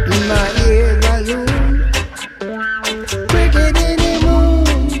 In my ear balloon. Cricket in the moon.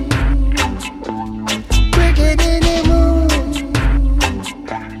 Cricket in the moon.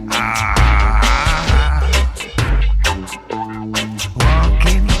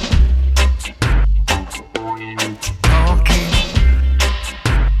 Walking, talking,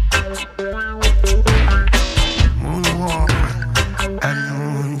 moonwalk and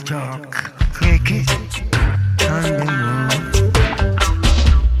moon talk. Cricket on the moon.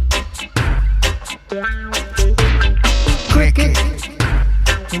 Cricket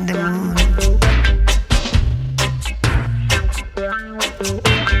in the moon.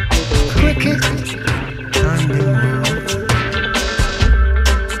 Cricket on the moon.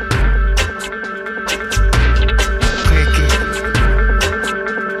 Cricket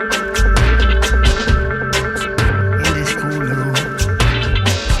in the school room.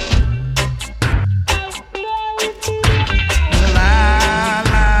 La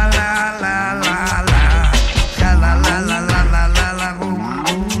la la la la la. Sha la la la la la la la boom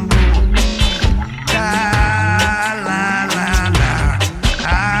boom boom. La la la la.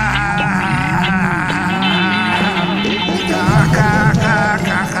 Ah. Ka ka ka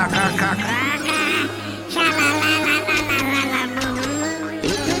ka ka ka ka.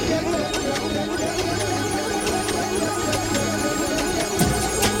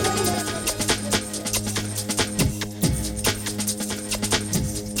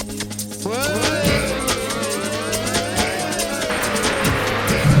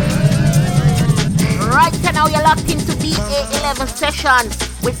 Right now you're locked into BA11 session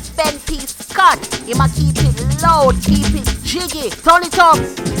with Ben P. Scott. You must keep it loud, keep it jiggy, turn it up.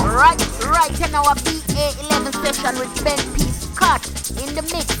 Right now a BA11 session with Ben P. Scott in the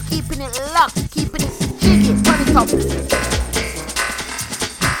mix, keeping it locked, keeping it jiggy, turn it up.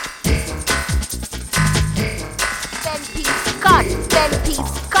 Ben P. Scott, Ben P.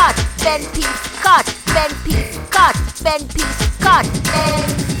 Scott, Ben P. Scott, Ben P. Scott, Ben P. Scott,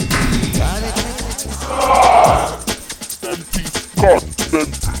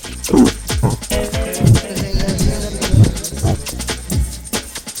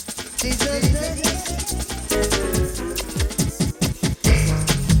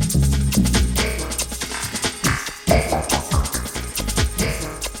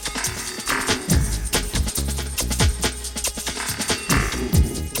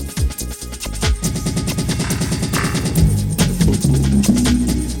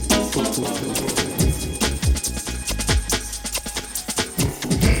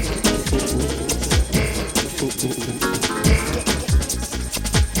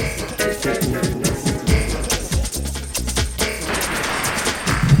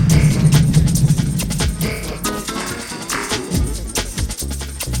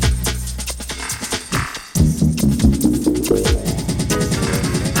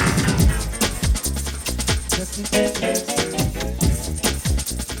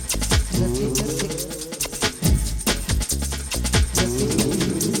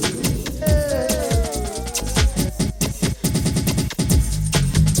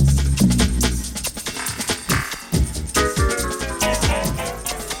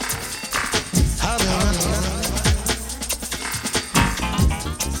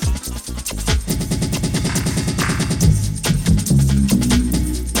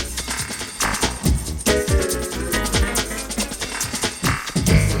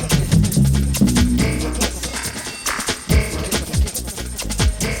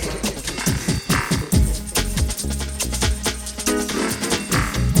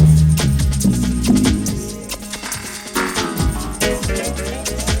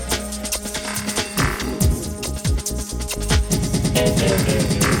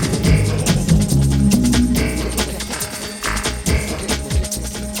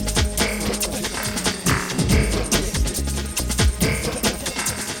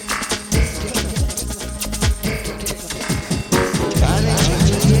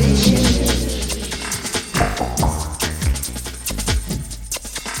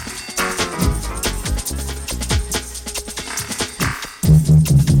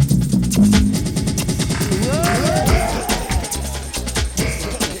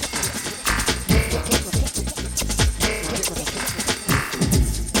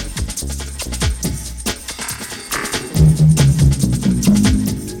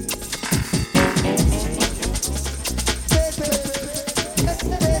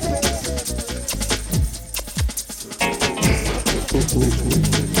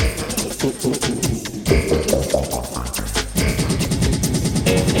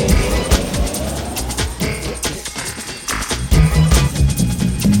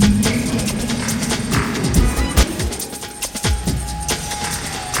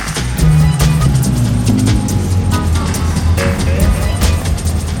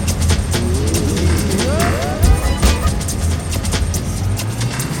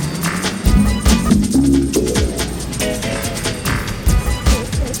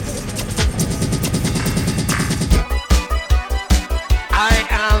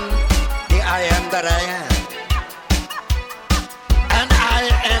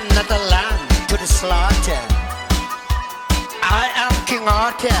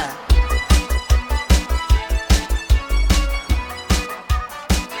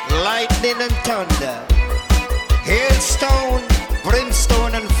 Lightning and thunder, hailstone,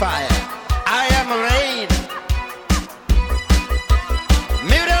 brimstone and fire. I am rain,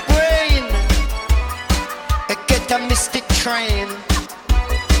 made up rain. I get a mystic train.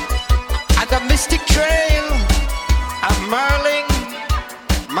 I got mystic trail. I'm Merlin,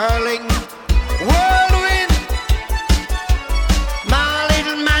 Merlin, whirlwind, my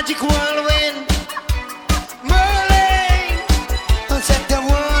little magic whirlwind. Merlin, set the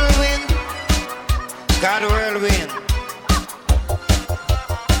whirlwind. God whirlwind,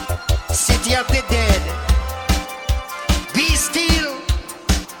 city of the dead. Be still,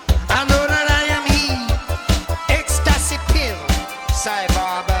 I know that I am he. Ecstasy pill, Sai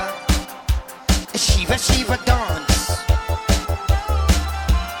Baba. Shiva, Shiva dance.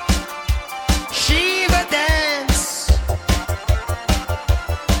 Shiva dance.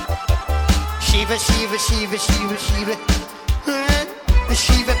 Shiva, Shiva, Shiva, Shiva, Shiva.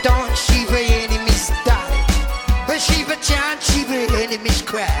 Shiva dance, Shiva enemies die. Shiva chant, Shiva enemies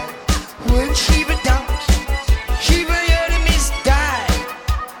cry. When Shiva dance, Shiva enemies die.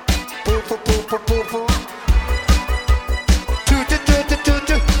 Poo, poo, poo, poo, poo, poo. Toot, toot, toot, toot, toot,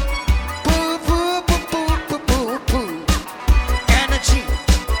 toot. Poo, poo, poo, poo, poo, poo, poo. Energy,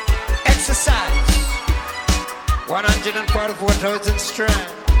 exercise. 144,000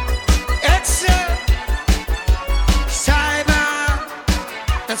 strand. Exercise.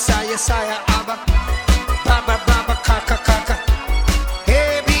 Saya, Saya, Abba, Baba, Baba, Kaka, Kaka.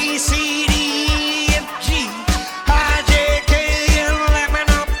 A, B, C, D, F, G, I, J, K, L, M, N,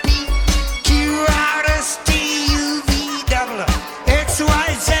 O, P, Q, R, S, T, U, V, W, X, Y,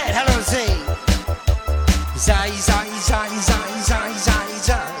 Z. Hello, Z. Zai, Zai, Zai, Zai, Zai, Zai,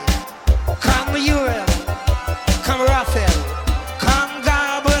 Zai. Come Uriel, come Raphael, come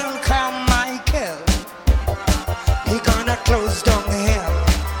Gabriel, come Michael. He gonna close down hell.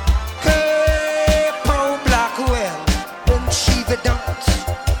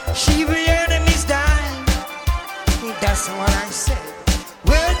 Shiva enemies die. That's what I said.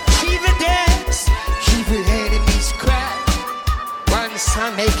 When Shiva dance, Shiva enemies cry. Once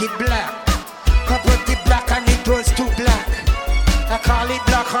I make it black, I put it black and it was too black. I call it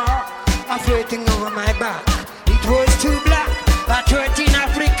black heart, I'm floating over my back. It was too black. I threw it in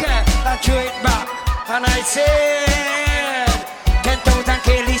Africa, I threw it back. And I said, 10,000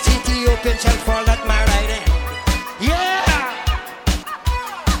 Kaylee's Ethiopian shall fall at my right hand. Yeah!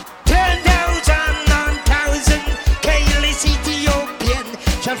 Ethiopian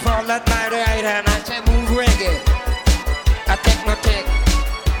shall fall at my right hand. I say move reggae. I take no take.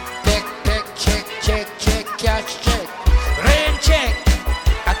 Peck, peck, check, check, check, cash check. Rain check.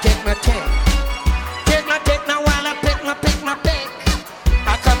 I take no take. Take no take no while I pick no pick no pick.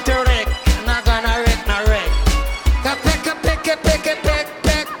 I come to wreck. Not gonna wreck no wreck. I pick a pick a pick a pick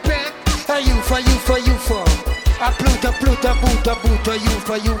pick pick. You for you for you for. I Pluto Pluto Buddha Buddha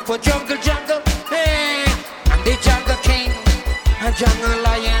you for jungle jungle. Hey, I'm the jungle king. A jungle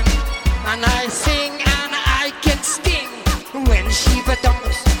lion, and I sing and I can sting. When Shiva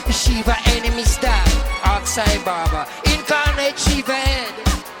dance, Shiva enemies die. Oxide Baba, incarnate Shiva head.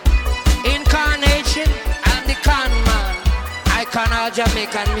 Incarnation and the con man. I can all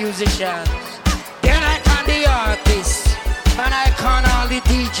Jamaican musicians. Then I can the artists, and I can all the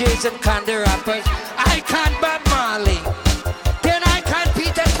DJs and can the rappers. I can Bob Marley. Then I can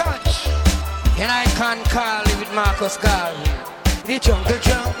Peter Touch. Then I can Carly with Marcus Garvey. The jungle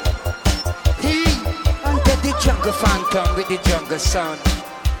drum, he under the jungle phantom with the jungle sound.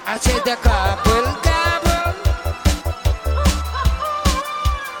 I said the gobble, gobble.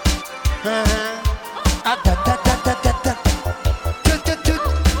 Da da da da da da. Toot toot toot.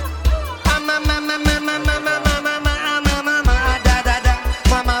 Ma ma ma ma ma ma ma ma ma ma ma ma da da da.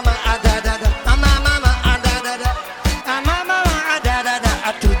 Ma ma ma da da da. Ma ma ma da da da. Ma ma ma da da da.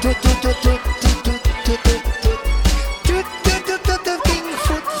 Toot toot toot toot toot toot toot toot. King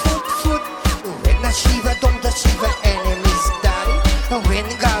Foot.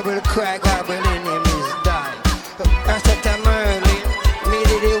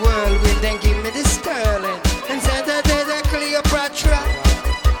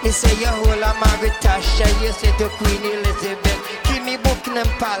 You say you hold a Margaret Thatcher, you say to Queen Elizabeth, give me Buckingham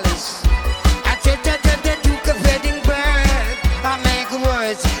Palace. I said to the Duke of Edinburgh, I make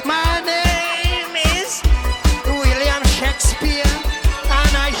words. My name is William Shakespeare,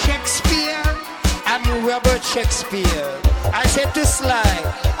 and I Shakespeare, I'm Robert Shakespeare. I said to Sly,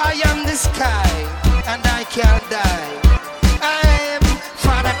 I am the sky, and I can't die. I am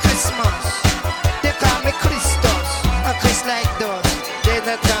Father Christmas, they call me Christos, a Chris like those.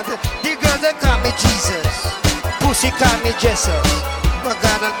 The girls they call me Jesus, pussy call me Jesus, but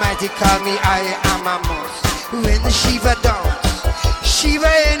God Almighty call me I am a mouse. When Shiva dance,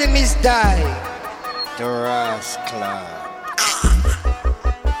 Shiva enemies die. The rascal.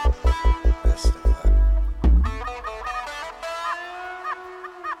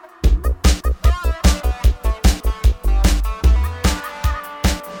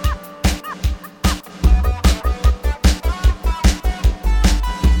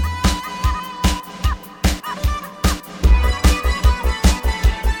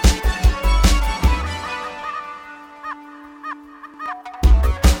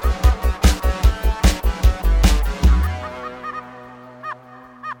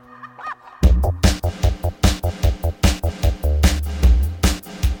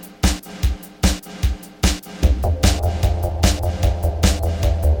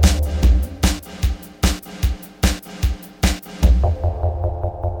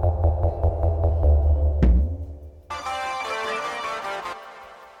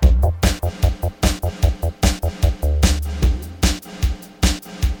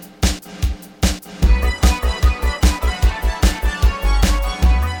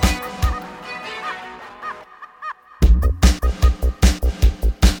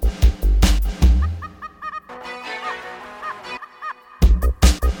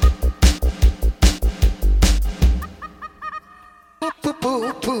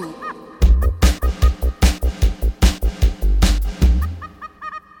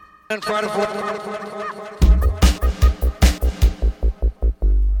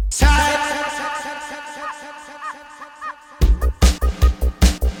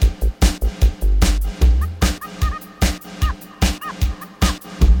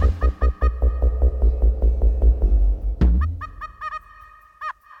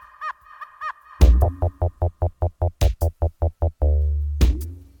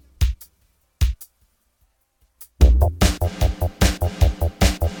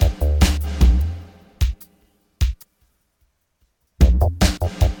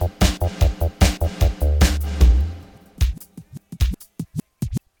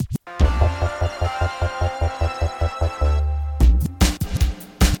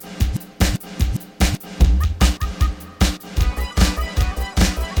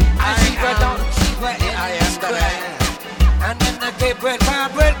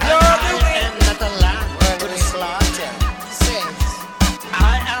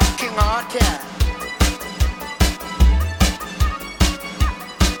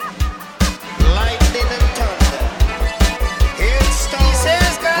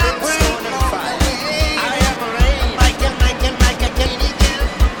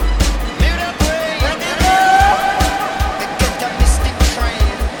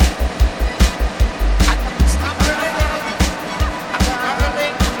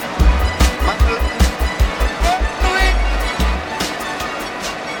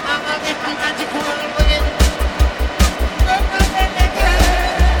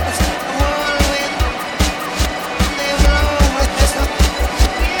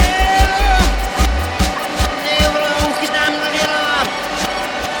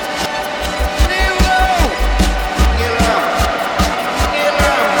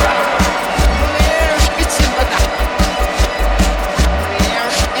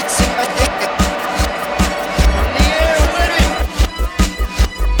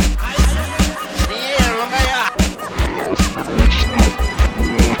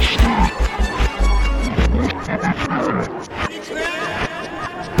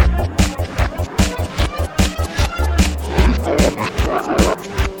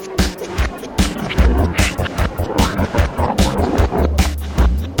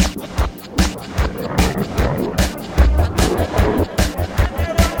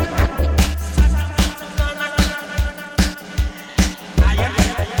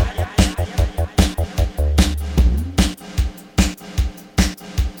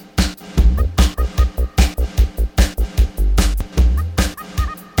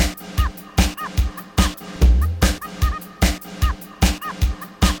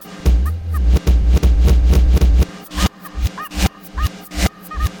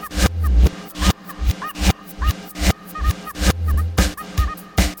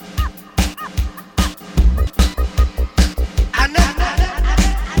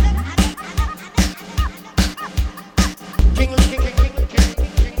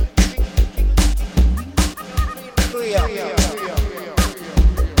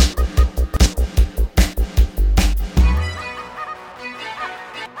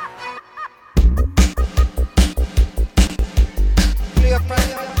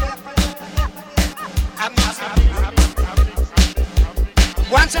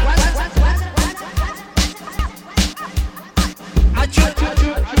 Once